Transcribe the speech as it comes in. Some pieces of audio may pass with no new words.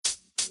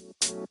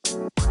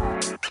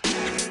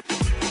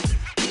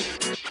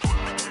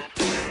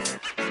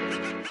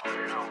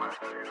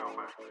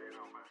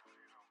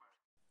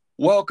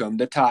Welcome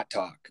to Tot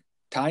Talk,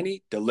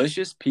 tiny,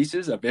 delicious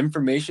pieces of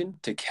information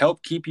to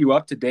help keep you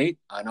up to date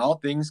on all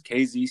things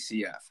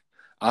KZCF.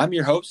 I'm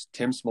your host,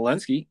 Tim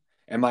Smolensky,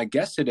 and my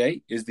guest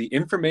today is the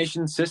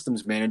Information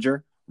Systems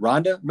Manager,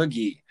 Rhonda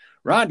McGee.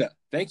 Rhonda,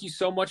 thank you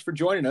so much for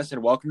joining us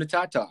and welcome to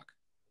Tot Talk.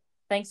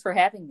 Thanks for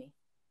having me.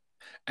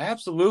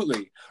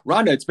 Absolutely.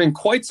 Rhonda, it's been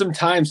quite some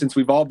time since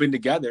we've all been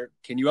together.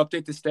 Can you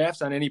update the staffs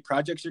on any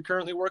projects you're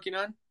currently working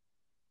on?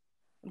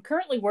 I'm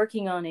currently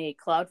working on a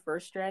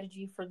cloud-first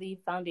strategy for the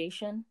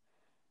foundation.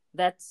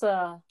 That's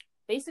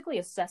basically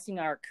assessing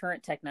our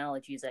current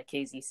technologies at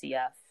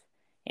KZCF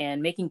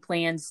and making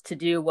plans to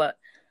do what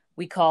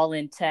we call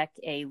in tech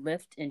a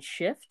lift and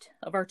shift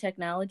of our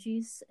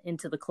technologies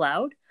into the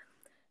cloud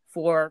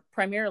for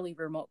primarily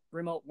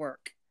remote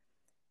work,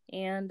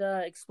 and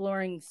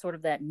exploring sort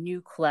of that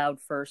new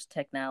cloud-first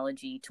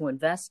technology to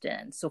invest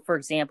in. So, for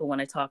example, when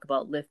I talk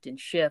about lift and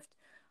shift,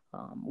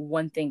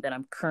 one thing that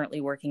I'm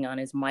currently working on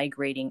is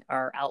migrating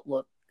our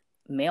Outlook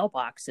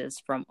mailboxes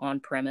from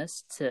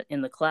on-premise to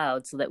in the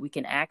cloud so that we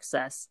can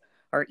access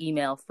our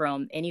email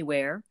from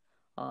anywhere,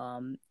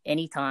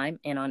 anytime,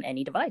 and on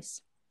any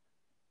device.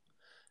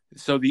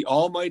 So the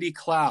almighty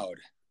cloud.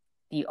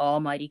 The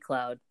almighty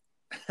cloud.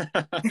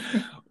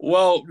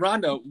 Well,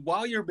 Rhonda,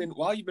 while you've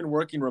been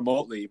working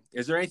remotely,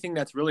 is there anything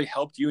that's really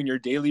helped you in your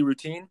daily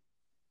routine?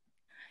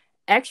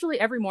 Actually,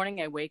 every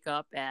morning I wake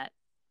up at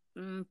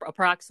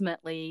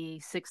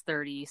approximately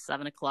 6:30,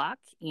 7 o'clock,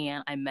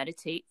 and I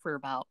meditate for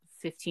about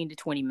 15 to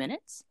 20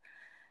 minutes.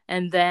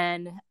 And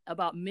then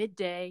about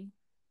midday,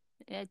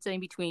 it's in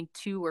between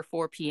 2 or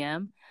 4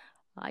 p.m.,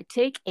 I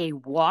take a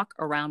walk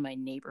around my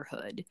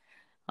neighborhood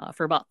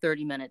for about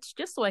 30 minutes,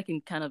 just so I can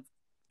kind of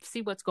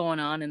see what's going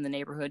on in the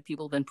neighborhood.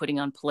 People have been putting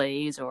on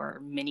plays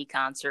or mini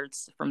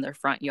concerts from their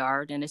front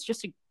yard, and it's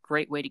just a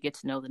great way to get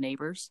to know the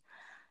neighbors.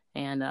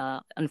 And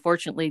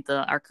unfortunately,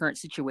 our current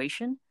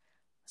situation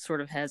sort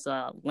of has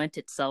lent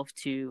itself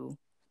to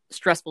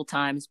stressful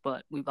times,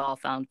 but we've all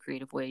found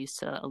creative ways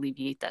to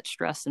alleviate that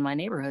stress in my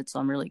neighborhood.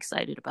 So I'm really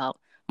excited about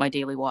my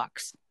daily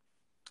walks.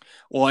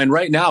 Well, and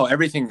right now,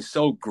 everything's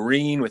so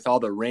green with all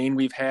the rain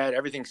we've had.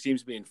 Everything seems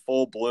to be in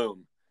full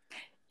bloom.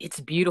 It's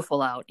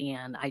beautiful out,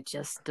 and I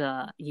just,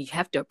 you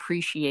have to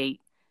appreciate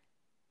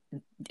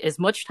as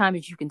much time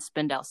as you can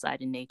spend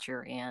outside in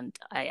nature, and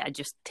I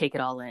just take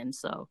it all in.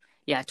 So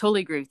yeah, I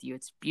totally agree with you.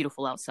 It's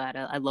beautiful outside.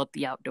 I love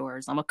the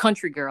outdoors. I'm a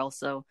country girl,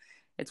 so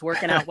it's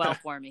working out well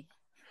for me.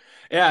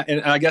 Yeah,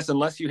 and I guess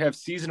unless you have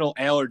seasonal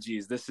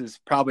allergies, this is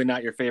probably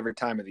not your favorite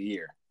time of the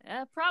year.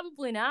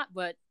 Probably not,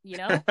 but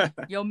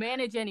you'll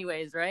manage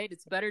anyways, right?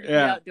 It's better to be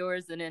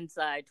outdoors than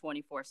inside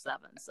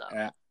 24/7. So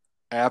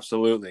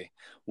absolutely.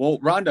 Well,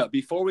 Rhonda,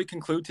 before we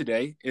conclude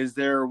today, is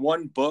there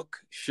one book,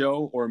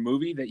 show, or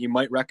movie that you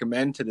might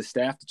recommend to the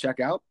staff to check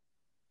out?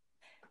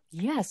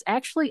 Yes,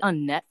 actually on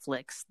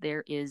Netflix,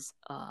 there is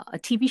a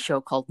TV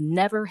show called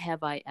Never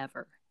Have I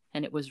Ever.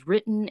 And it was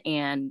written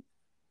and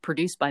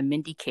produced by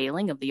Mindy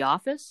Kaling of The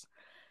Office.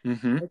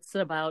 Mm-hmm. It's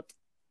about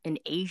an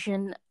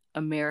Asian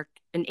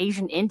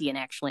Indian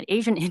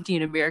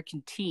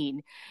American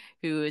teen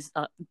who is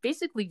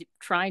basically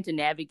trying to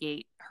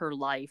navigate her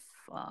life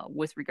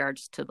with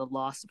regards to the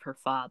loss of her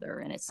father.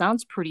 And it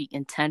sounds pretty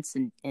intense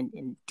and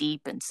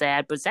deep and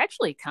sad, but it's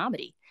actually a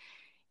comedy.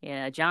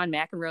 Yeah, John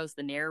McEnroe's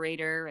the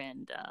narrator,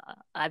 and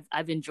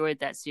I've enjoyed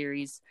that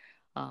series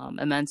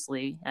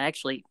immensely. I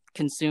actually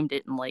consumed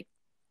it in like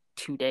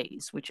 2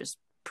 days, which is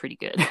pretty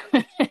good.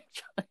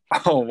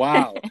 Oh,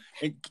 wow.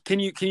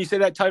 Can you say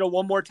that title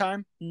one more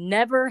time?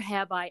 Never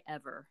Have I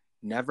Ever.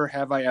 Never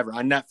Have I Ever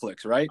on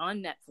Netflix, right?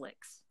 On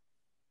Netflix.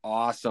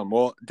 Awesome.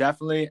 Well,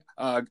 definitely,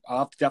 I'll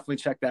have to definitely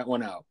check that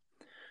one out.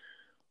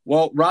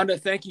 Well, Rhonda,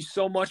 thank you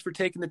so much for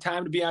taking the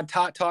time to be on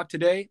Tot Talk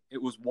today. It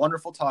was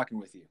wonderful talking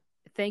with you.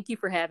 Thank you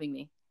for having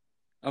me.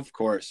 Of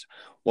course.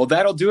 Well,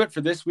 that'll do it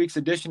for this week's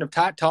edition of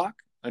Tot Talk.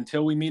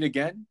 Until we meet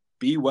again,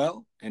 be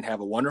well and have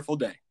a wonderful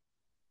day.